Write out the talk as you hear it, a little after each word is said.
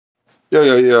Yo,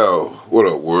 yo, yo, what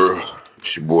up, world?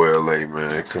 It's your boy LA,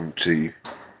 man, coming to you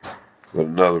with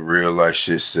another real life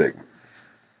shit segment.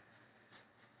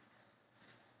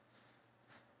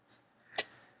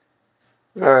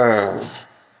 Uh,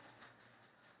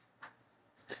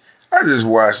 I just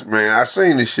watched, man, I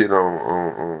seen this shit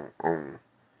on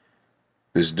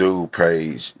this dude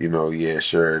page,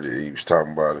 shared it. He was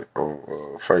talking about it on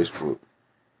Facebook.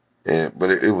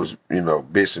 But it was,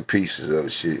 bits and pieces of the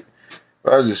shit.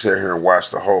 But I just sat here and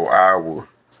watched the whole hour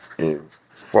and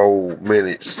 4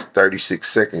 minutes, 36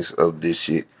 seconds of this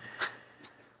shit.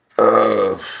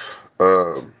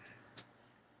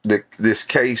 This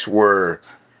case where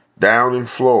down in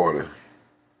Florida,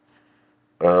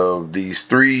 of these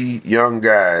three young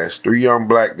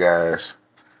black guys,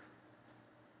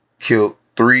 killed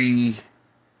three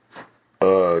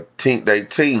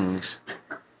teens,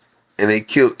 and they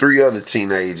killed three other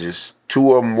teenagers.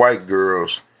 Two of them white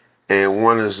girls, and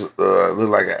one is look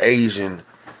like an Asian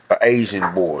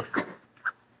boy.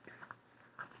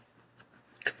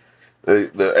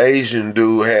 The Asian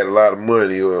dude had a lot of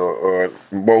money, or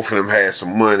both of them had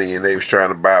some money, and they was trying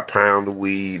to buy a pound of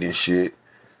weed and shit.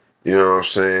 You know what I'm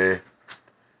saying?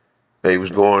 They was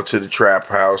going to the trap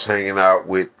house, hanging out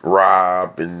with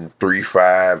Rob and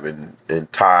 3-5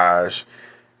 and Taj,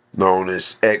 known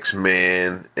as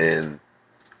X-Man and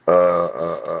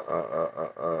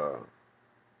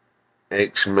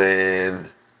X-Man.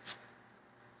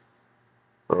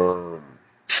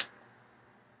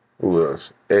 Who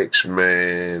else?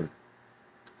 X-Man.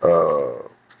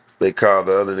 They called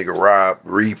the other nigga Rob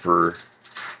Reaper,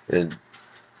 and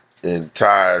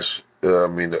Taj.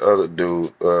 The other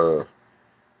dude.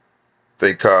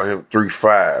 They call him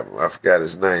 3-5. I forgot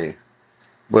his name,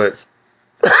 but.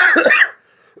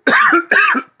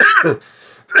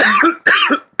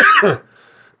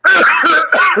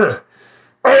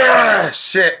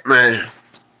 Shit, man.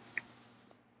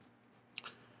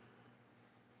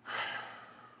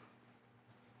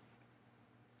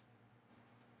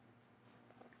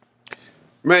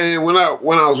 Man, when I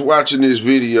was watching this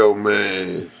video,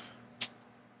 man,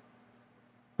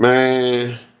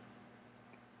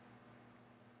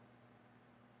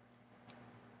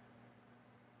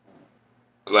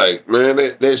 like, man,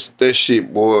 that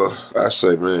shit, boy. I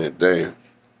say, man, damn.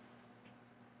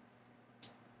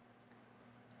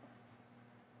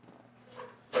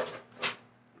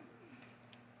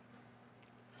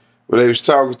 When they was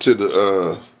talking to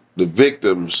the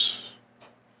victims,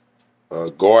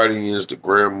 guardians, the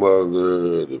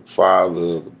grandmother, the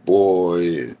father, the boy,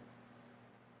 and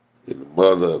the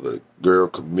mother of the girl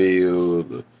Camille,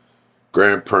 the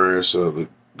grandparents of the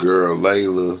girl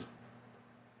Layla,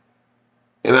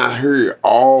 and I heard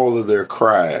all of their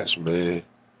cries, man,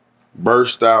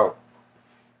 burst out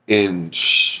in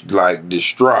like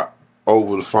distraught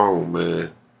over the phone,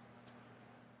 man.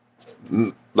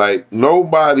 Like,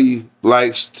 nobody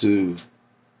likes to,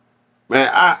 man.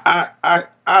 I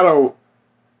don't.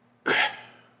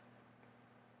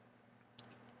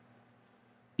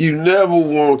 You never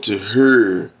want to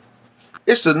hear.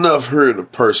 It's enough hearing a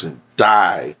person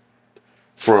die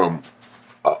from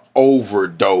an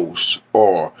overdose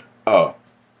or a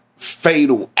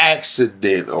fatal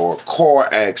accident or a car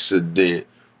accident,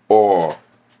 or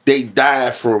they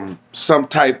die from some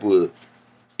type of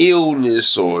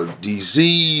illness or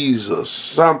disease or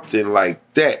something like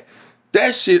that.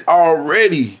 That shit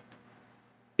already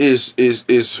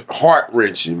is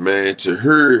heart-wrenching, man, to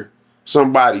hear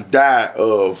somebody die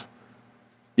of,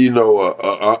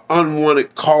 a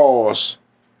unwanted cause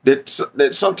that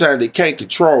sometimes they can't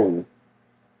control,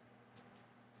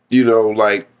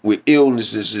 like with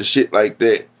illnesses and shit like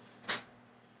that.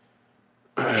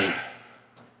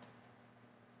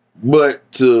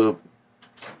 But to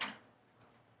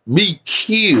be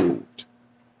killed,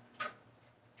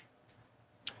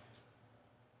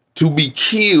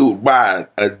 by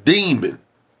a demon,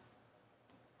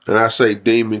 and I say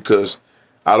demon because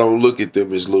I don't look at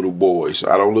them as little boys.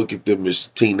 I don't look at them as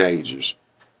teenagers.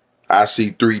 I see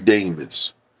three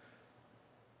demons.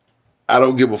 I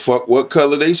don't give a fuck what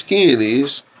color their skin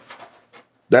is.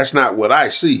 That's not what I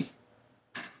see.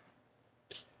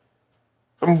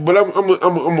 But I'm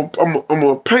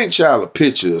gonna paint y'all a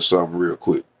picture of something real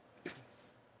quick.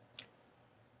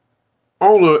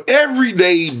 On an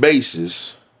everyday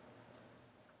basis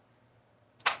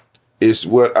is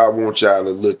what I want y'all to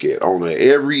look at. On an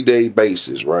everyday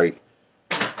basis, right?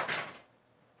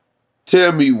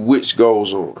 Tell me which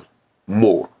goes on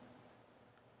more.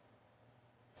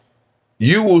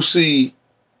 You will see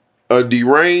a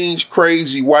deranged,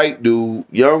 crazy white dude,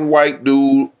 young white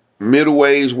dude,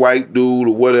 middle-aged white dude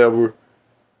or whatever,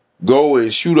 go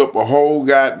and shoot up a whole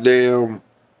goddamn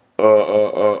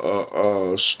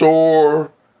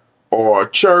store or a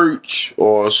church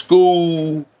or a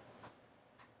school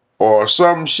or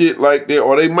some shit like that,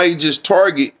 or they may just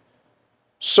target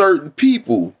certain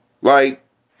people. Like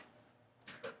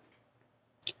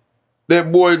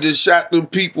that boy just shot them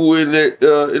people in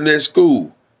that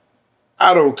school.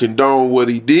 I don't condone what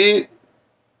he did,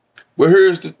 but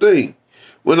here's the thing: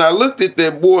 when I looked at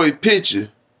that boy picture,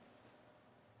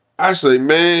 I say,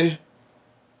 man,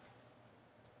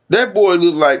 that boy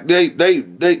looked like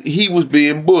he was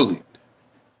being bullied.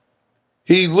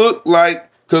 He looked like,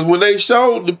 because when they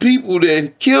showed the people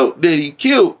that he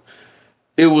killed,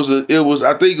 it was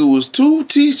I think it was 2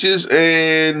 teachers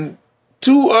and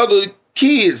 2 other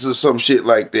kids or some shit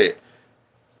like that.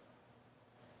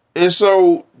 And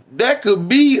so that could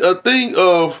be a thing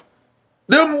of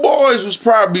them boys was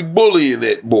probably bullying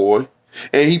that boy.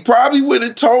 And he probably went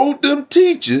and told them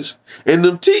teachers, and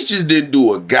them teachers didn't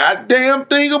do a goddamn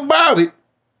thing about it.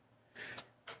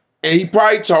 And he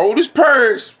probably told his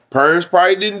parents. Parents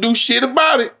probably didn't do shit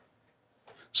about it.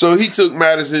 So he took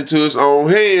matters into his own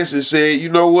hands and said, you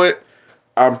know what?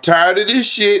 I'm tired of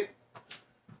this shit.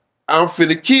 I'm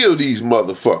finna kill these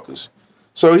motherfuckers.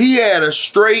 So he had a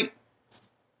straight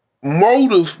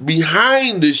motive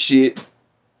behind the shit.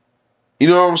 You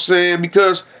know what I'm saying?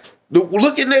 Because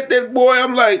looking at that boy,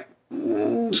 I'm like,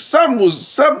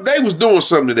 they was doing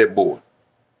something to that boy.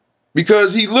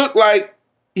 Because he looked like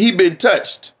he been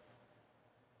touched.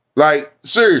 Like,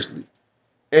 seriously.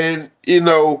 And, you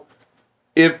know,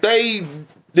 if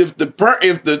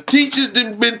the teachers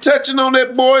didn't been touching on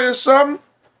that boy or something,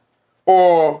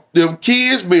 or them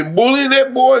kids been bullying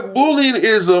that boy, bullying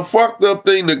is a fucked up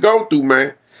thing to go through,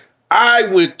 man. I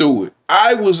went through it.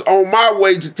 I was on my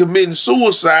way to committing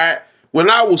suicide when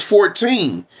I was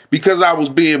 14 because I was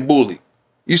being bullied.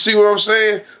 You see what I'm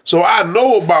saying? So I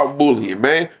know about bullying,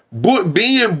 man.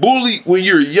 Being bullied when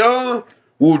you're young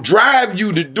will drive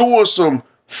you to doing some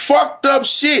fucked up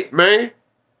shit, man.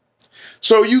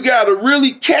 So you got to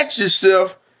really catch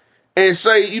yourself and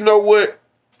say, you know what?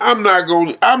 I'm not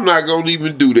gonna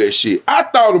even do that shit. I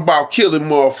thought about killing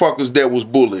motherfuckers that was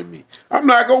bullying me. I'm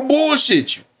not gonna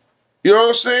bullshit you. You know what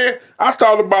I'm saying? I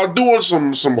thought about doing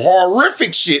some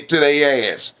horrific shit to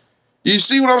their ass. You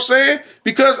see what I'm saying?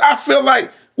 Because I feel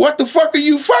like, what the fuck are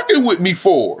you fucking with me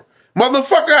for?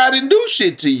 Motherfucker, I didn't do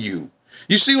shit to you.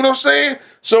 You see what I'm saying?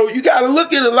 So you got to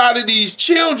look at a lot of these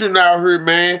children out here,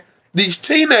 man. These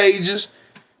teenagers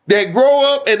that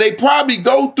grow up and they probably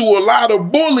go through a lot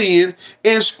of bullying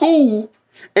in school,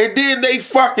 and then they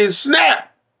fucking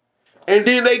snap. And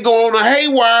then they go on a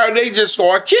haywire and they just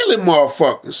start killing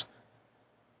motherfuckers.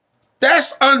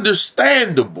 That's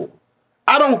understandable.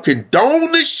 I don't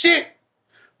condone this shit,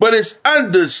 but it's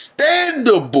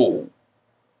understandable.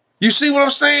 You see what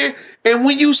I'm saying? And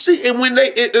when you see, and when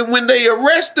they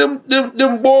arrest them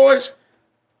boys,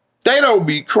 they don't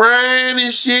be crying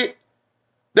and shit.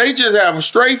 They just have a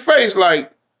straight face like,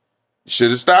 you should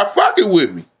have stopped fucking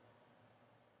with me.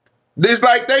 It's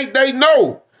like they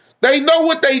know. They know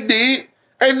what they did,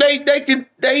 and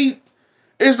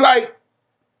it's like,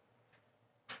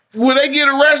 when they get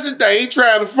arrested, they ain't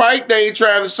trying to fight. They ain't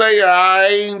trying to say, I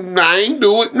ain't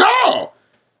do it. No.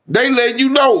 They letting you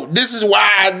know, this is why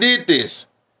I did this.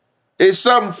 It's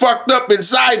something fucked up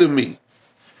inside of me.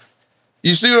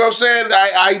 You see what I'm saying?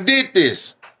 I did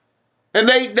this. And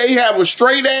they have a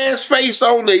straight ass face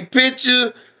on their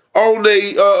picture, on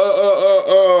their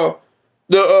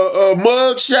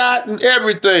mug shot and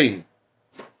everything.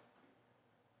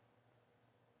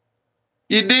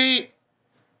 You dig?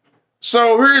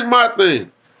 So here's my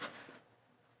thing.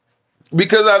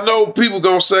 Because I know people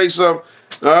gonna say something,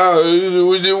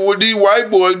 would these white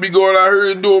boys be going out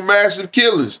here and doing massive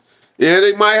killings? Yeah,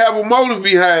 they might have a motive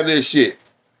behind this shit.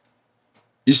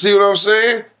 You see what I'm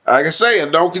saying? Like I say, I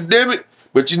don't condemn it,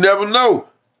 but you never know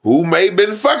who may have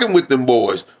been fucking with them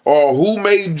boys or who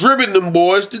may have driven them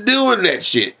boys to doing that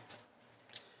shit.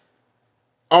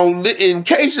 In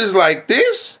cases like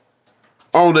this,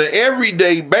 on an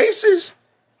everyday basis,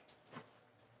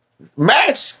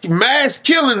 mass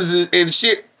killings and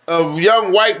shit of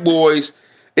young white boys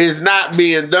is not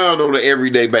being done on an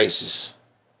everyday basis.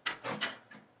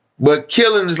 But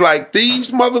killings like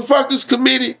these motherfuckers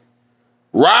committed,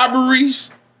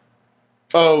 robberies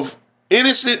of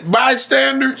innocent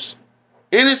bystanders,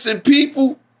 innocent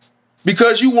people,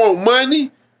 because you want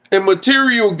money and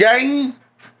material gain,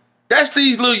 that's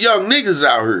these little young niggas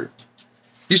out here.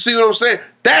 You see what I'm saying?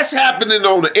 That's happening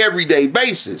on an everyday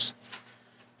basis.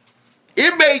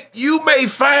 You may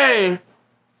find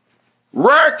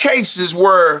rare cases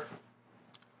where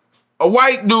a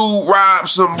white dude robbed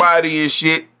somebody and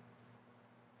shit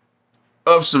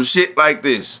of some shit like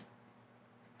this,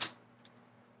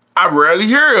 I rarely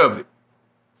hear of it.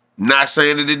 Not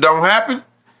saying that it don't happen,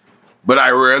 but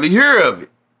I rarely hear of it.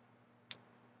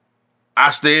 I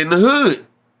stay in the hood.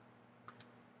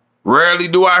 Rarely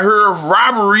do I hear of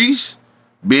robberies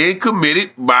being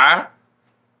committed by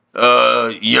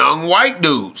young white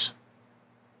dudes.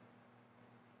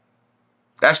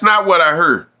 That's not what I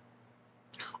heard.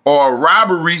 Or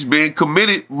robberies being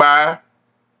committed by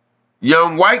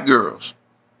young white girls.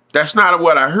 That's not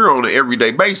what I hear on an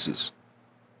everyday basis.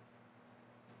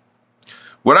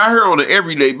 What I hear on an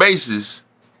everyday basis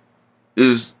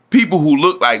is people who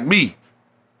look like me,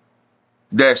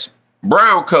 that's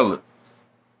brown colored,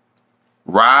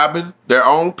 robbing their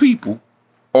own people,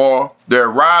 or they're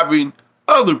robbing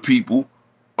other people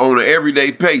on an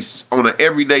everyday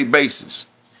basis.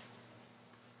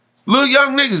 Little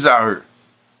young niggas out here.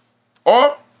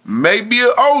 Or maybe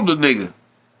an older nigga.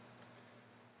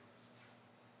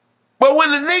 But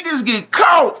when the niggas get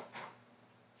caught,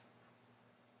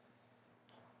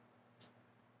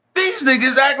 these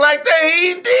niggas act like they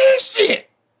ain't did shit.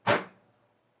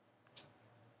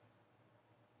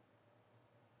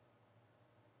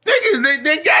 Niggas,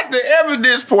 they got the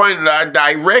evidence pointed out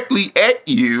directly at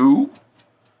you.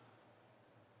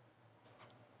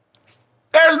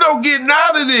 There's no getting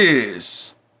out of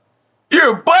this.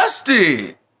 You're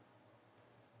busted.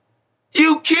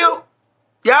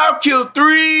 Y'all killed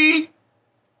 3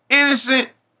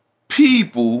 innocent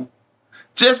people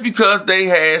just because they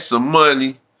had some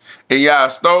money and y'all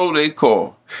stole their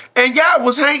car. And y'all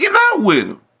was hanging out with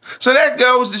them. So that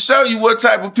goes to show you what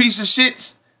type of piece of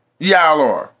shits y'all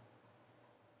are.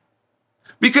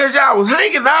 Because y'all was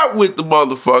hanging out with the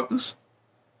motherfuckers,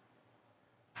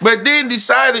 but then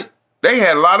decided they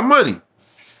had a lot of money.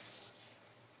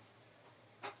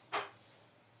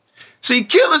 See,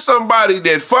 killing somebody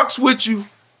that fucks with you,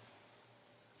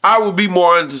 I would be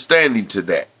more understanding to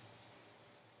that.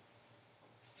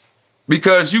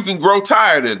 Because you can grow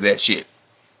tired of that shit.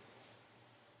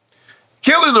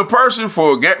 Killing a person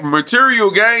for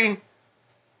material gain,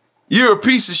 you're a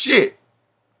piece of shit.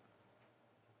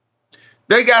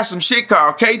 They got some shit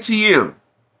called KTM.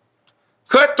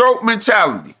 Cutthroat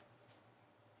mentality.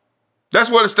 That's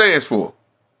what it stands for.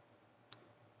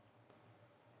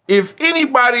 If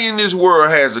anybody in this world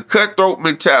has a cutthroat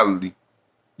mentality,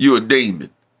 you're a demon.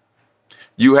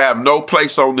 You have no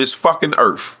place on this fucking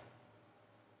earth.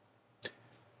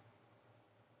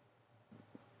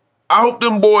 I hope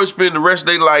them boys spend the rest of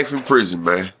their life in prison,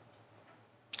 man.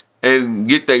 And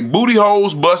get their booty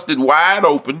holes busted wide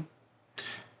open.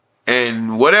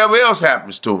 And whatever else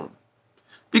happens to them.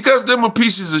 Because them are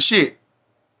pieces of shit.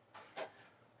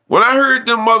 When I heard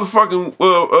them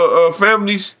motherfucking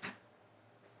families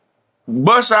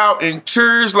bust out in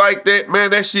tears like that,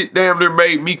 man, that shit damn near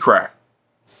made me cry.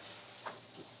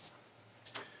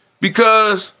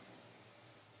 Because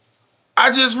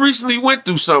I just recently went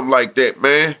through something like that,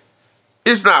 man.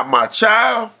 It's not my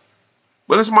child,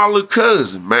 but it's my little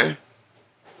cousin, man.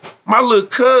 My little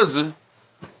cousin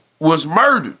was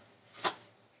murdered.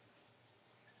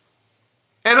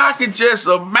 And I can just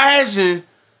imagine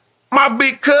my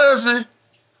big cousin,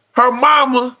 her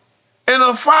mama, and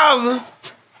her father.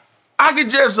 I can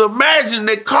just imagine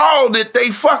the call that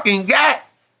they fucking got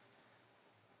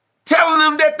telling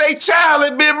them that their child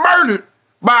had been murdered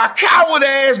by a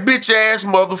coward-ass, bitch-ass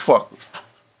motherfucker.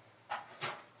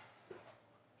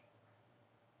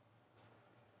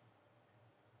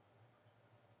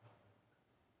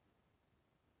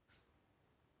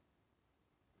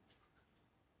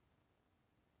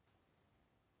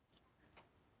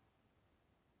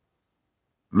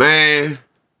 Man,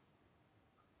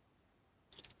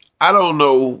 I don't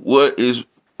know what is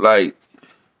like.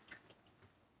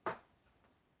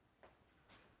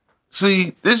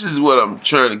 See, this is what I'm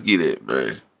trying to get at,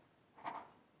 man.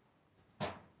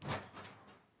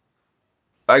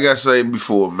 Like I said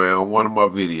before, man, on one of my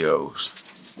videos,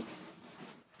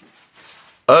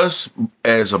 us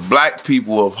as a black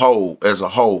people as a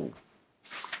whole,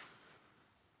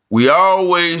 we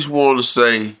always want to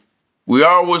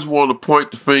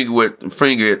point the finger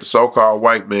at the so-called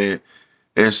white man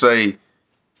and say,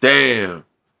 damn,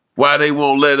 why they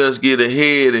won't let us get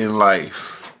ahead in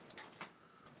life?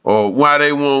 Or why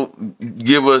they won't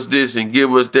give us this and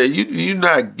give us that? You're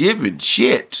not giving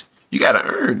shit. You got to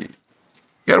earn it.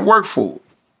 You got to work for it,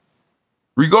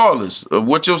 regardless of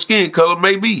what your skin color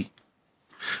may be.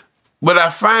 But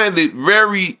I find it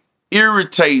very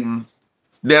irritating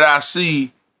that I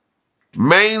see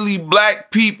mainly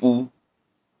black people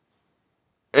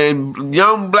and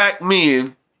young black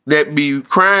men that be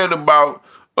crying about,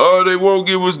 oh, they won't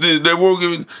give us this, they won't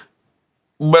give us.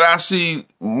 But I see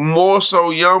more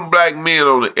so young black men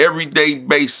on an everyday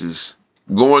basis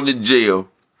going to jail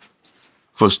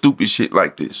for stupid shit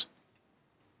like this.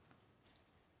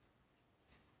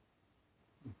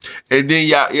 And then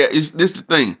y'all, this the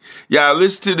thing. Y'all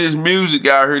listen to this music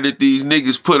out here that these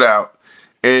niggas put out,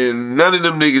 and none of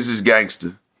them niggas is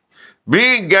gangster.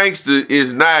 Being gangster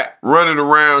is not running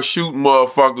around shooting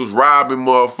motherfuckers, robbing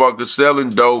motherfuckers, selling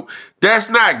dope. That's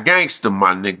not gangster,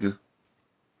 my nigga.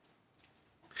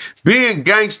 Being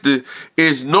gangster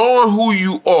is knowing who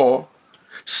you are,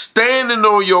 standing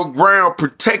on your ground,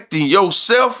 protecting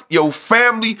yourself, your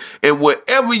family, and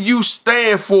whatever you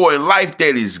stand for in life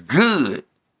that is good.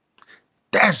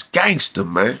 That's gangster,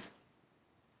 man.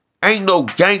 Ain't no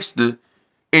gangster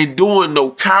in doing no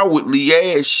cowardly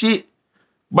ass shit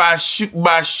by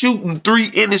shooting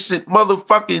 3 innocent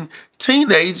motherfucking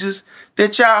teenagers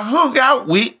that y'all hung out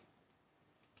with.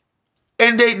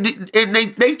 And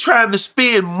they trying to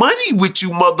spend money with you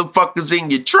motherfuckers in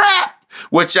your trap,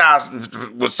 which y'all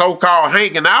was so-called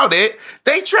hanging out at.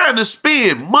 They trying to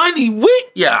spend money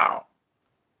with y'all.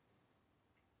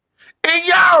 And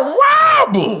y'all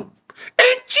rob them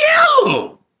and kill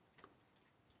them.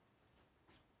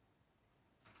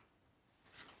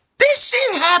 This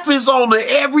shit happens on an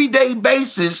everyday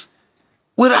basis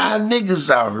with our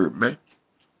niggas out here, man.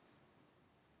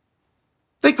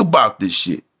 Think about this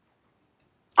shit.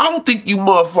 I don't think you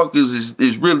motherfuckers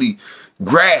is really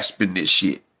grasping this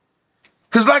shit.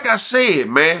 Because like I said,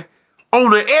 man,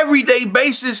 on an everyday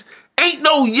basis, ain't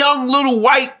no young little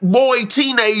white boy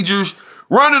teenagers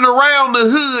running around the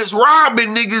hoods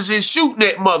robbing niggas and shooting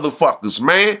at motherfuckers,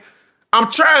 man.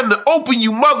 I'm trying to open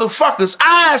you motherfuckers'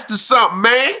 eyes to something,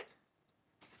 man.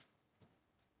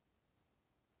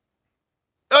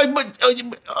 But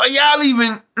are y'all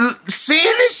even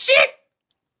seeing this shit?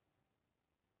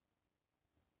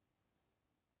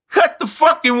 Cut the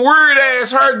fucking weird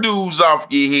ass hairdos off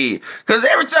your head. Cause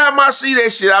every time I see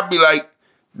that shit, I be like,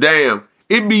 damn,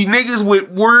 it be niggas with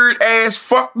weird ass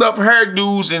fucked up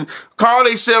hairdos and call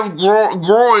themselves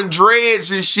growing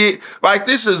dreads and shit. Like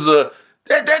this is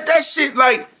that shit,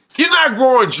 like, you're not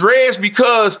growing dreads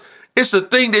because it's a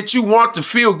thing that you want to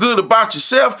feel good about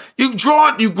yourself. You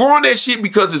growing that shit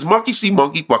because it's monkey see,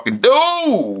 monkey fucking do.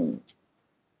 Oh,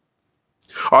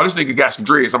 this nigga got some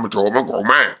dreads. I'm gonna grow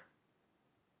mine.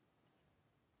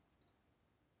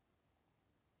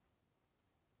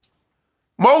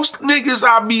 Most niggas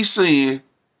I be seeing,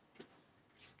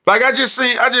 like I just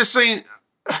seen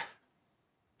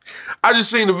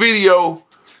a video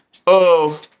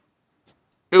of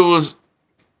it was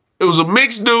a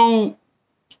mixed dude,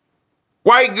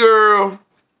 white girl,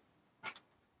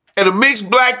 and a mixed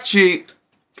black chick,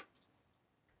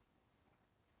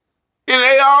 and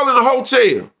they all in a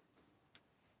hotel.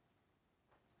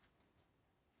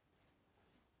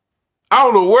 I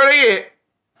don't know where they at,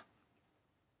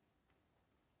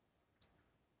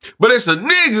 but it's a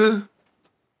nigga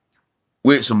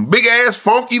with some big ass,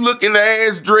 funky looking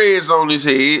ass dreads on his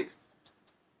head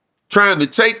trying to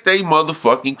take they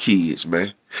motherfucking kids,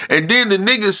 man. And then the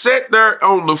nigga sat there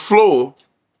on the floor.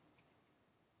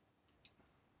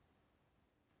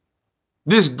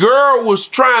 This girl was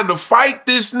trying to fight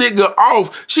this nigga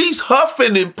off. She's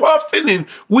huffing and puffing and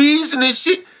wheezing and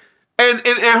shit. And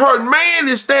her man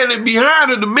is standing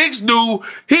behind her, the mixed dude.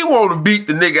 He want to beat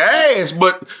the nigga ass,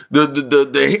 but the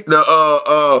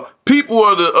people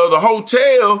of the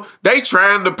hotel, they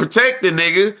trying to protect the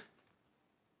nigga.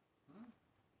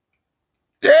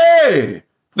 Yeah,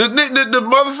 the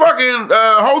motherfucking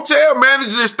hotel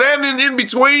manager standing in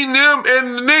between them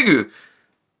and the nigga.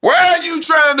 Why are you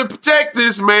trying to protect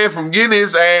this man from getting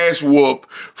his ass whooped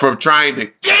from trying to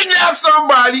kidnap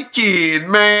somebody's kid,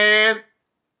 man?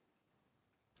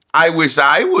 I wish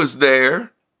I was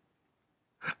there.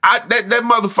 That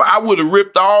motherfucker, I would have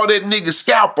ripped all that nigga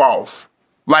scalp off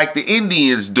like the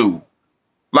Indians do,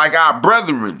 like our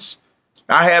brethrens.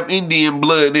 I have Indian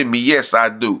blood in me. Yes, I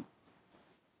do.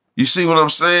 You see what I'm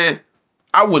saying?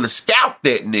 I would have scalped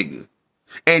that nigga.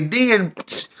 And then,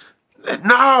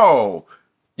 no,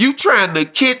 you trying to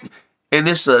kid, and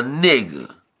it's a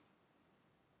nigga.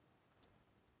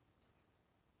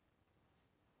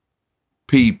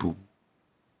 People.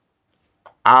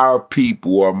 Our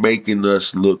people are making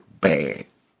us look bad.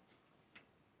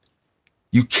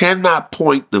 You cannot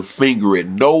point the finger at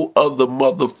no other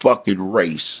motherfucking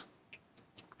race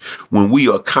when we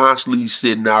are constantly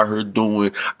sitting out here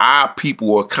doing, our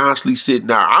people are constantly sitting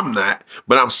out. I'm not,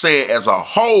 but I'm saying as a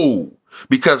whole,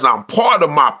 because I'm part of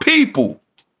my people.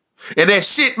 And that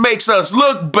shit makes us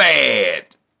look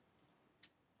bad.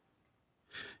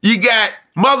 You got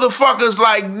motherfuckers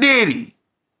like Diddy.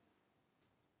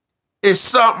 It's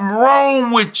something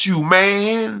wrong with you,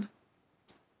 man.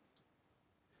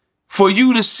 For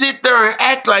you to sit there and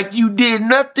act like you did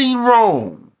nothing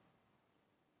wrong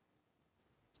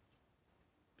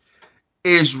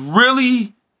is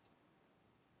really,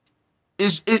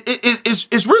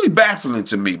 it's really baffling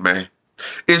to me, man.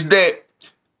 Is that,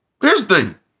 here's the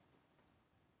thing.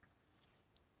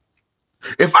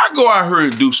 If I go out here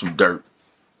and do some dirt,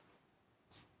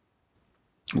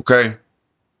 okay?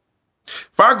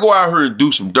 If I go out here and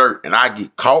do some dirt and I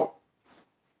get caught,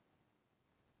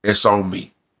 it's on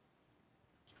me.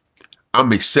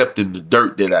 I'm accepting the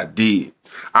dirt that I did.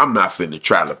 I'm not finna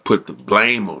try to put the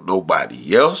blame on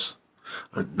nobody else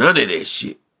or none of that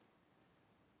shit.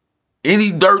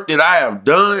 Any dirt that I have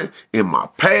done in my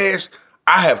past,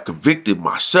 I have convicted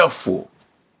myself for.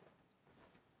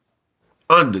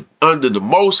 Under the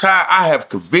Most High, I have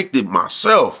convicted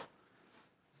myself.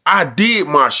 I did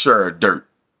my share of dirt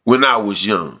when I was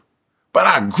young, but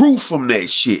I grew from that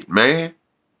shit, man.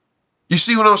 You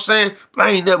see what I'm saying? But I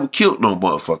ain't never killed no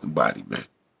motherfucking body, man.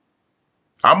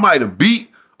 I might have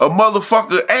beat a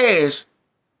motherfucker ass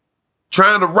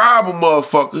trying to rob a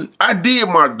motherfucker. I did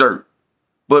my dirt.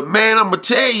 But man, I'ma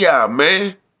tell y'all,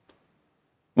 man,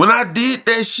 when I did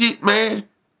that shit, man,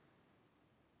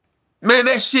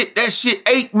 that shit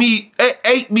ate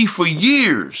me for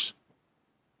years.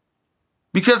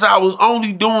 Because I was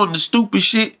only doing the stupid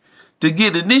shit to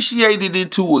get initiated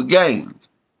into a gang.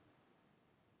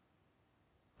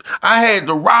 I had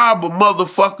to rob a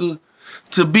motherfucker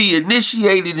to be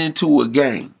initiated into a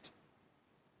gang.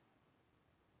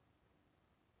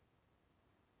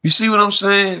 You see what I'm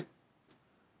saying?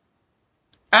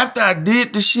 After I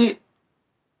did the shit,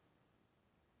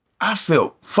 I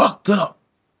felt fucked up.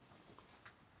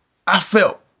 I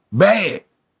felt bad.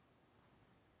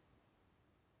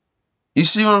 You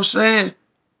see what I'm saying?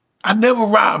 I never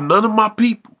robbed none of my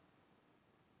people.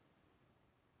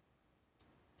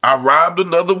 I robbed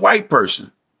another white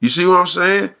person. You see what I'm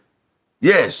saying?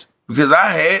 Yes, because I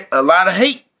had a lot of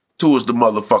hate towards the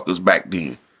motherfuckers back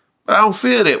then. But I don't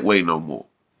feel that way no more.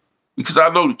 Because I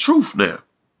know the truth now.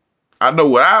 I know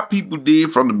what our people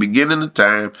did from the beginning of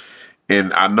time,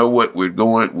 and I know what we're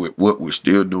going with, what we're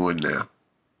still doing now.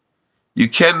 You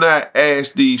cannot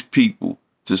ask these people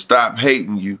to stop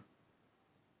hating you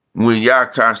when y'all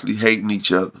constantly hating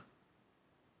each other.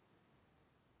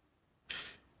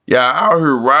 Y'all out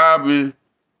here robbing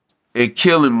and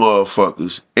killing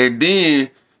motherfuckers. And then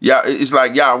y'all, it's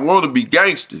like y'all want to be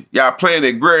gangster. Y'all playing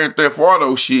that Grand Theft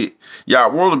Auto shit.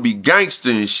 Y'all want to be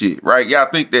gangster and shit, right? Y'all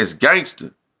think that's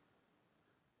gangster.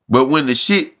 But when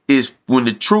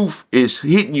the truth is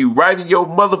hitting you right in your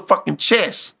motherfucking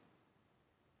chest,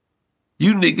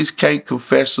 you niggas can't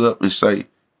confess up and say,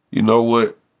 you know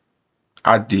what?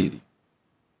 I did it.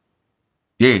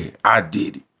 Yeah, I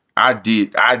did it. I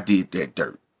did that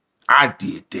dirt. I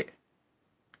did that.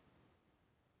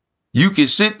 You can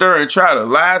sit there and try to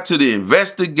lie to the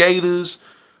investigators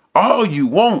all you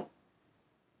want.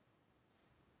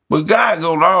 But God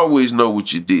gonna always know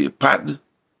what you did, partner.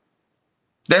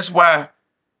 That's why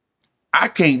I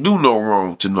can't do no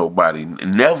wrong to nobody.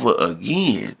 Never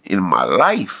again in my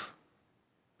life.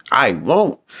 I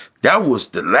won't. That was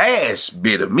the last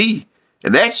bit of me.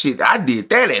 And that shit, I did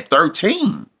that at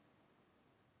 13.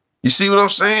 You see what I'm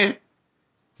saying?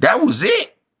 That was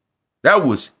it. That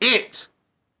was it.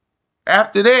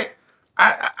 After that,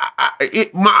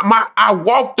 I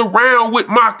walked around with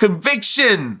my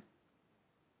conviction.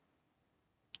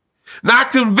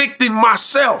 Not convicting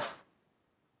myself.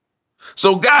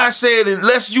 So God said,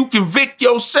 unless you convict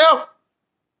yourself,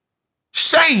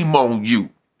 shame on you.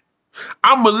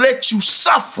 I'm going to let you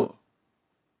suffer.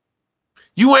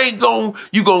 You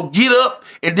gonna get up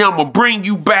and then I'm going to bring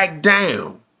you back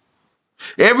down.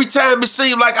 Every time it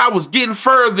seemed like I was getting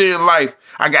further in life,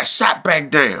 I got shot back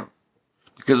down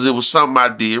because it was something I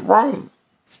did wrong.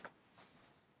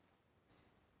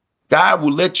 God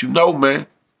will let you know, man,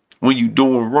 when you're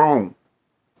doing wrong.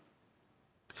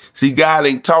 See, God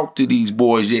ain't talked to these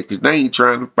boys yet because they ain't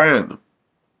trying to find them.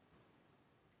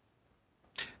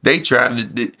 They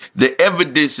trying to, the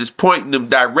evidence is pointing them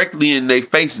directly in their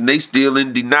face and they still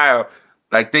in denial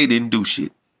like they didn't do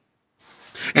shit.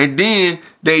 And then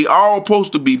they all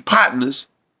supposed to be partners,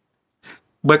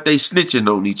 but they snitching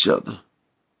on each other.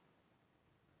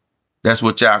 That's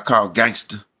what y'all call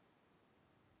gangster.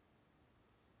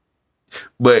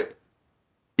 But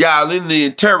y'all in the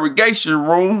interrogation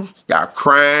room, y'all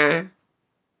crying.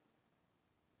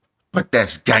 But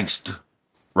that's gangster,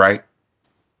 right?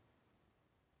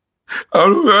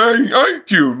 I ain't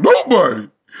killed nobody.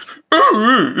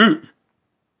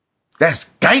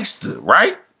 That's gangster,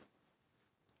 right?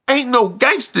 Ain't no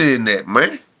gangster in that,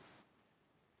 man.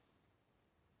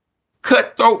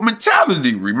 Cutthroat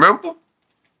mentality, remember?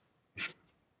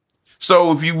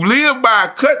 So if you live by a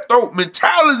cutthroat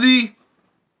mentality,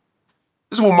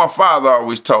 this is what my father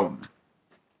always told me.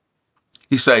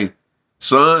 He say,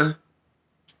 son,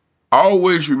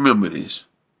 always remember this.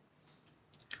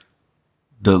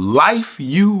 The life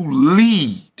you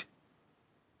lead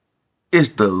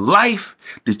is the life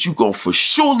that you gonna for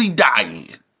surely die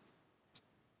in.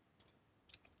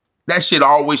 That shit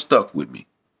always stuck with me.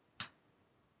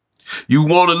 You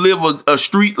want to live a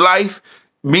street life,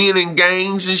 being in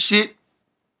gangs and shit?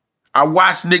 I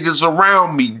watch niggas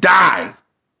around me die.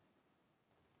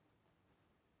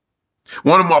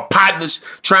 One of my partners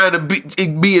trying to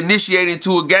be initiated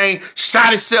into a gang shot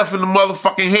himself in the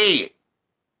motherfucking head.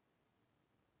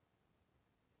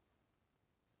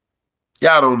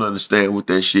 Y'all don't understand what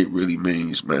that shit really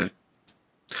means, man.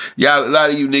 Y'all, a lot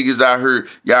of you niggas out here,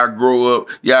 y'all grow up,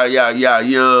 y'all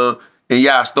young, and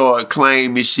y'all start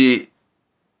claiming shit.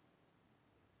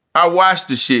 I watch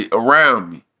the shit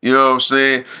around me. You know what I'm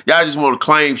saying? Y'all just want to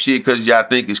claim shit because y'all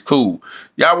think it's cool.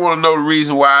 Y'all want to know the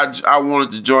reason why I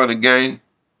wanted to join the gang?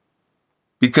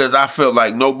 Because I felt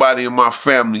like nobody in my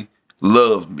family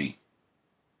loved me.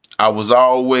 I was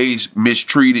always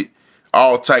mistreated,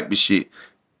 all type of shit.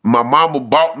 My mama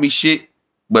bought me shit,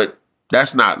 but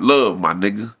that's not love, my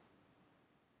nigga.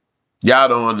 Y'all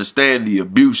don't understand the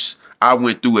abuse I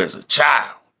went through as a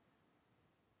child.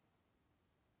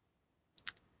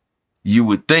 You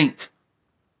would think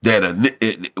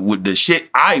that with the shit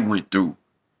I went through,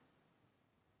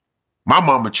 my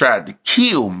mama tried to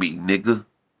kill me, nigga.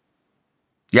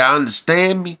 Y'all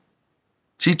understand me?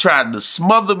 She tried to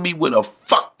smother me with a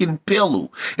fucking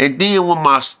pillow. And then when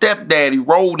my stepdaddy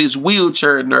rolled his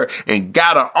wheelchair in there and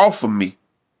got her off of me,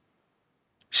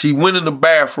 she went in the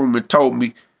bathroom and told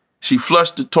me, she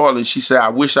flushed the toilet. She said, I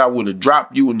wish I would have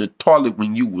dropped you in the toilet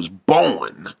when you was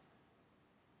born.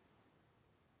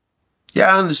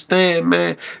 Y'all understand,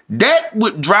 man? That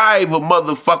would drive a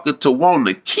motherfucker to want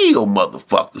to kill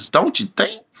motherfuckers, don't you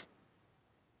think?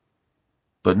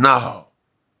 But no,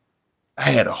 I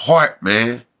had a heart,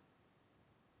 man.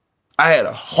 I had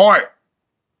a heart.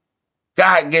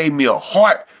 God gave me a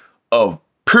heart of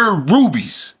pure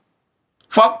rubies.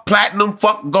 Fuck platinum,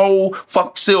 fuck gold,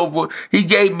 fuck silver. He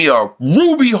gave me a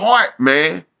ruby heart,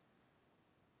 man.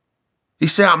 He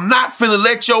said, I'm not finna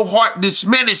let your heart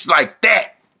diminish like that.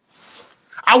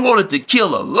 I wanted to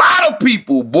kill a lot of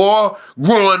people, boy,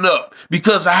 growing up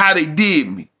because of how they did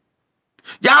me.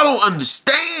 Y'all don't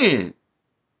understand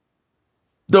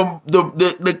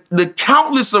the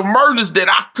countless of murders that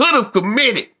I could have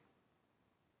committed.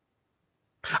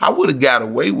 I would have got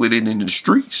away with it in the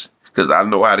streets because I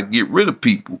know how to get rid of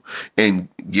people and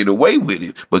get away with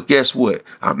it. But guess what?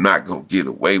 I'm not going to get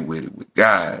away with it with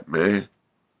God, man.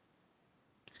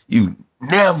 You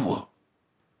never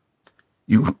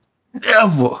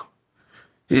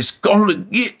is going to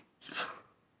get,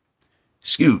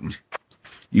 excuse me,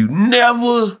 you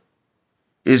never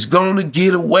is going to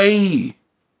get away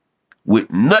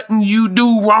with nothing you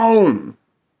do wrong.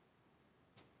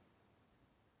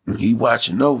 He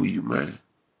watching over you, man.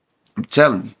 I'm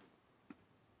telling you.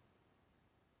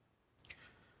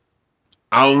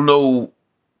 I don't know.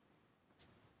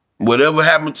 Whatever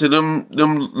happened to them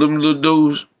little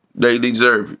dudes, they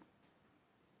deserve it.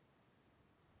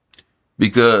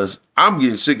 Because I'm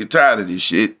getting sick and tired of this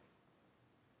shit.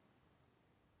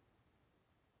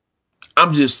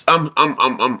 I'm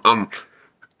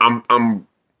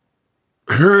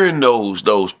hearing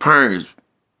those parents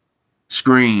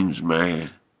screams, man,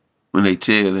 when they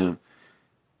tell them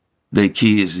their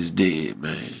kids is dead,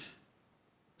 man.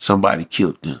 Somebody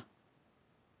killed them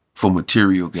for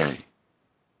material gain.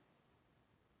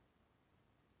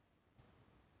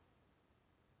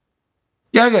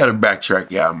 Y'all gotta backtrack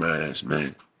y'all minds,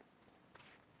 man.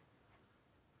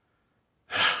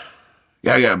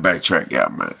 Y'all gotta backtrack y'all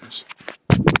minds.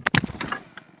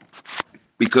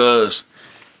 Because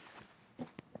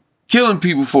killing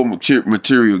people for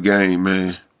material gain,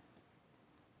 man,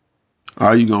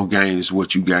 all you gonna gain is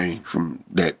what you gain from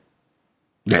that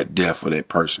death of that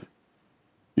person.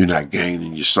 You're not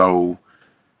gaining your soul.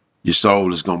 Your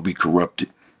soul is gonna be corrupted.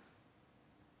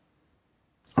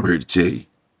 I'm here to tell you.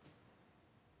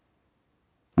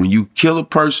 When you kill a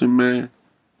person, man,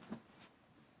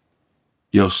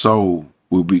 your soul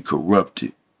will be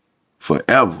corrupted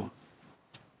forever.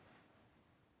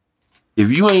 If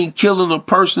you ain't killing a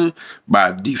person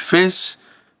by defense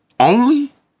only,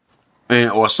 and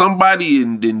or somebody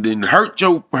and then hurt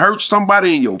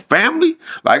somebody in your family.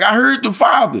 Like I heard the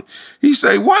father, he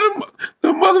say, "What the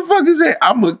motherfuckers at?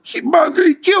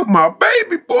 He killed my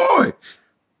baby boy."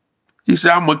 He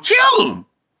said, "I'm gonna kill him."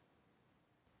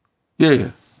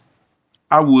 Yeah,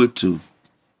 I would too.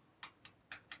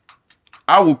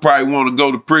 I would probably want to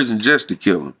go to prison just to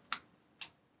kill him.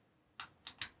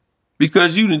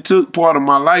 Because you done took part of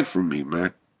my life from me,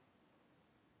 man.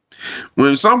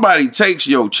 When somebody takes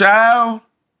your child,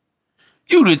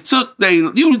 you done took their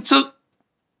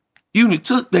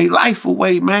life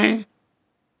away, man.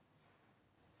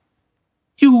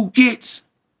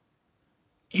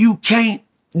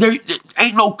 There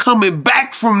ain't no coming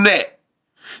back from that.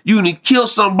 You done kill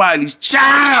somebody's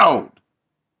child.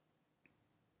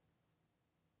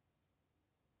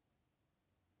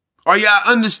 Are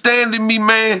y'all understanding me,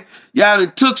 man? Y'all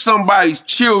done took somebody's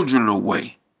children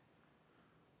away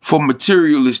for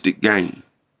materialistic gain.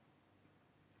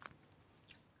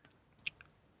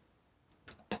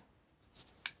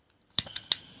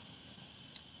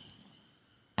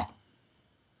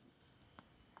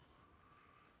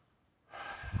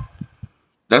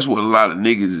 That's what a lot of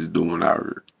niggas is doing out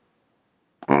here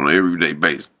on an everyday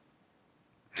basis.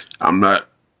 I'm not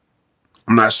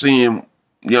seeing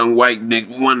young white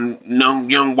dudes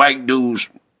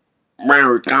around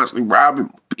here constantly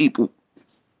robbing people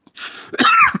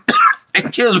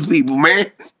and killing people,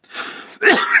 man.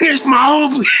 It's my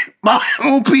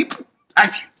own people. I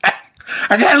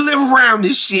gotta live around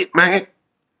this shit, man.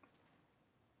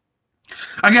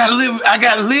 I gotta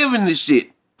live in this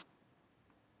shit.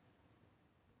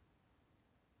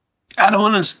 I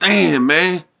don't understand,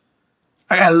 man.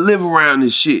 I gotta live around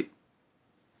this shit.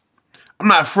 I'm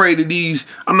not afraid of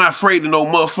no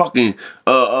motherfucking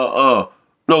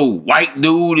no white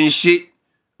dude and shit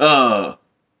trying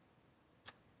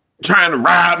to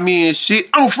rob me and shit.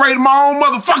 I'm afraid of my own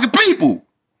motherfucking people.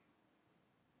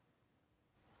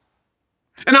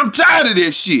 And I'm tired of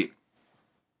this shit.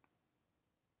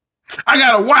 I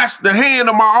gotta watch the hand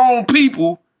of my own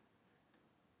people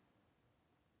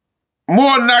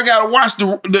more than I gotta watch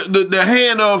the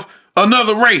hand of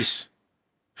another race.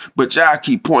 But y'all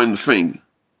keep pointing the finger.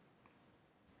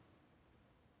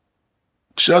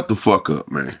 Shut the fuck up,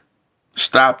 man.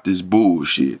 Stop this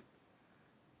bullshit.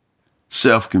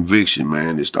 Self-conviction,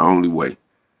 man, is the only way.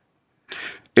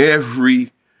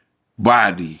 Everybody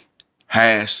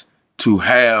has to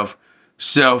have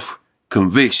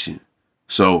self-conviction.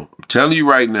 So I'm telling you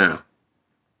right now,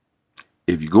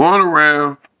 if you're going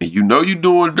around and you know you're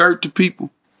doing dirt to people,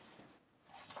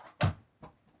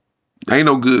 ain't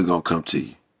no good gonna come to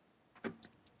you.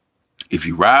 If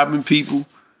you're robbing people,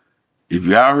 if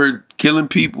you're out here killing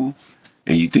people,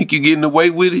 and you think you're getting away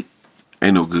with it,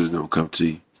 ain't no good gonna come to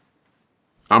you.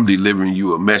 I'm delivering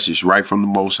you a message right from the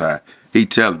Most High. He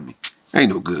telling me,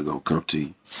 ain't no good gonna come to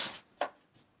you.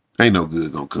 Ain't no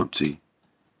good gonna come to you.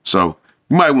 So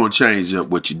you might want to change up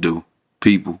what you do,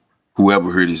 people, whoever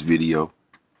heard this video,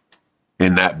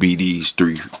 and not be these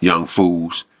three young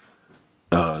fools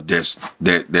that's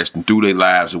threw their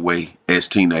lives away as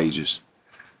teenagers.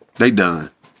 They done.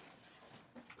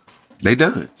 They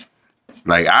done.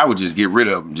 Like, I would just get rid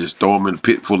of them, just throw them in a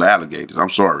pit full of alligators. I'm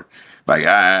sorry. Like,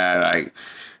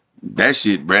 that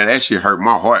shit, bruh, that shit hurt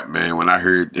my heart, man, when I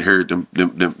heard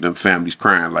them families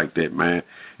crying like that, man.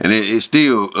 And it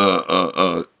still,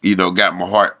 got my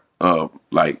heart,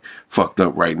 like, fucked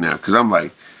up right now. Cause I'm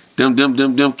like,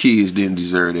 them kids didn't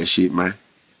deserve that shit, man.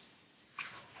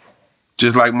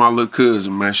 Just like my little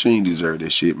cousin, man, she didn't deserve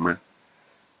that shit, man.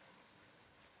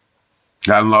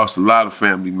 I lost a lot of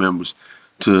family members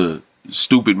to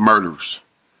stupid murderers.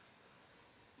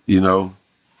 You know?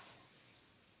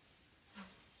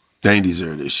 They ain't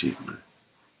deserve that shit, man.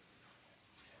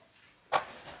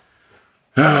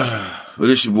 But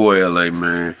it's your boy LA,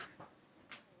 man.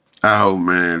 I hope,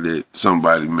 man, that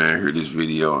somebody, man, heard this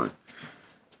video. And,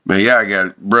 man, y'all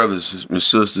got brothers and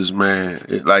sisters, man.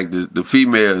 Like the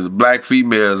females, the black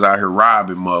females out here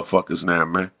robbing motherfuckers now,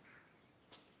 man.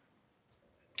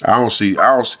 I don't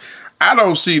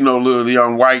see no little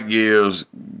young white girls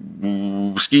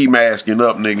ski masking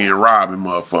up, nigga, and robbing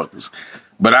motherfuckers.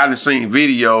 But I done seen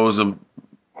videos of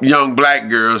young black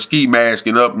girls ski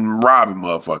masking up and robbing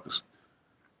motherfuckers.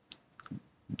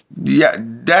 Yeah,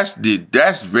 that's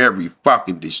very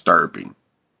fucking disturbing.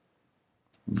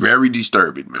 Very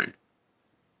disturbing, man.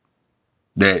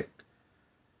 That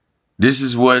this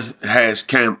is what has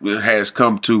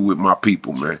come to with my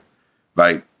people, man.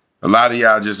 Like, a lot of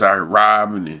y'all just out here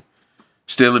robbing and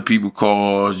stealing people's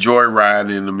cars,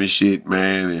 joyriding them and shit,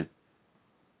 man. And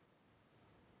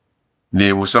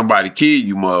Then when somebody kill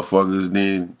you motherfuckers,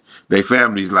 then they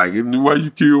families like, why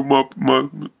you kill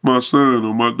my son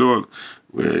or my daughter?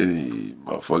 Well,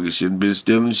 motherfuckers shouldn't been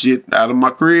stealing shit out of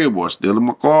my crib or stealing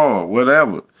my car or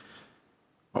whatever.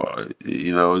 Or,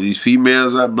 these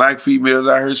females, black females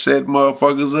out here setting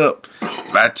motherfuckers up.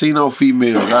 Latino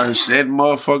females out here setting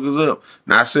motherfuckers up.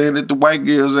 Not saying that the white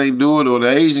girls ain't doing it or the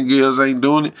Asian girls ain't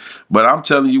doing it, but I'm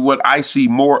telling you what I see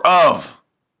more of.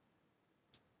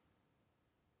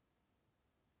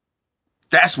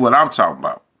 That's what I'm talking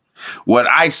about. What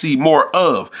I see more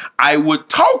of. I would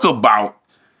talk about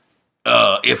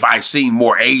if I seen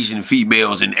more Asian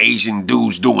females and Asian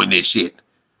dudes doing this shit.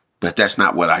 But that's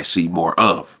not what I see more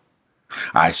of.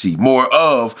 I see more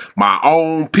of my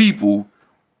own people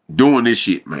doing this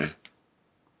shit, man.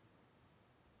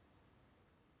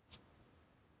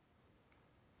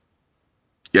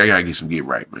 Yeah, I gotta get some get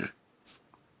right, man.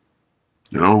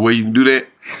 The only way you can do that,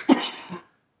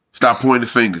 stop pointing the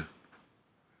finger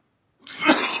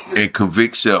and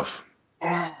convict self.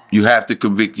 You have to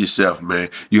convict yourself, man.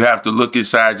 You have to look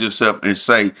inside yourself and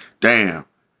say, damn,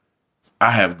 I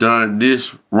have done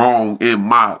this wrong in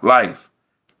my life.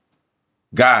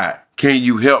 God, can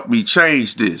you help me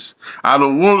change this? I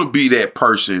don't want to be that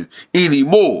person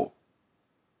anymore.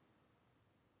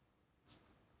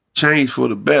 Change for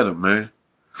the better, man.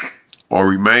 Or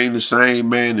remain the same,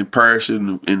 man, and perish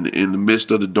in the midst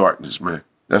of the darkness, man.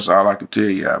 That's all I can tell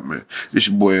y'all, man. This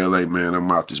your boy LA, man.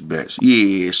 I'm out this batch.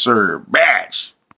 Yeah, sir. Batch.